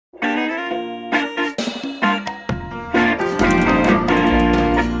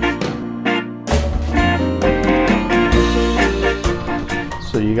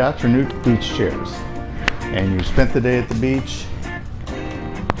got your new beach chairs and you spent the day at the beach,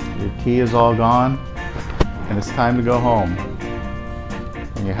 your key is all gone, and it's time to go home,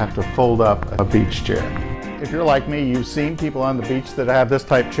 and you have to fold up a beach chair. If you're like me, you've seen people on the beach that have this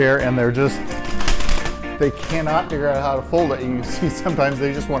type chair and they cannot figure out how to fold it. And you see sometimes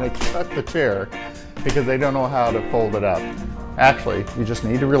they just want to cut the chair because they don't know how to fold it up. Actually, you just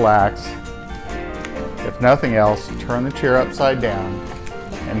need to relax. If nothing else, turn the chair upside down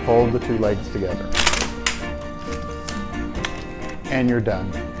and fold the two legs together. And you're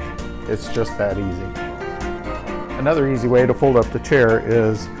done. It's just that easy. Another easy way to fold up the chair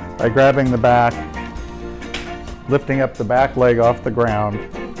is by grabbing the back, lifting up the back leg off the ground,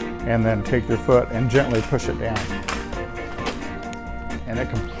 and then take your foot and gently push it down. And it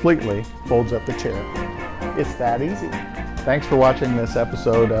completely folds up the chair. It's that easy. Thanks for watching this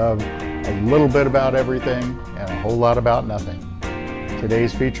episode of A Little Bit About Everything and a Whole Lot About Nothing.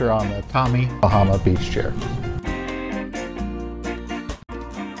 Today's feature on the Tommy Bahama Beach Chair.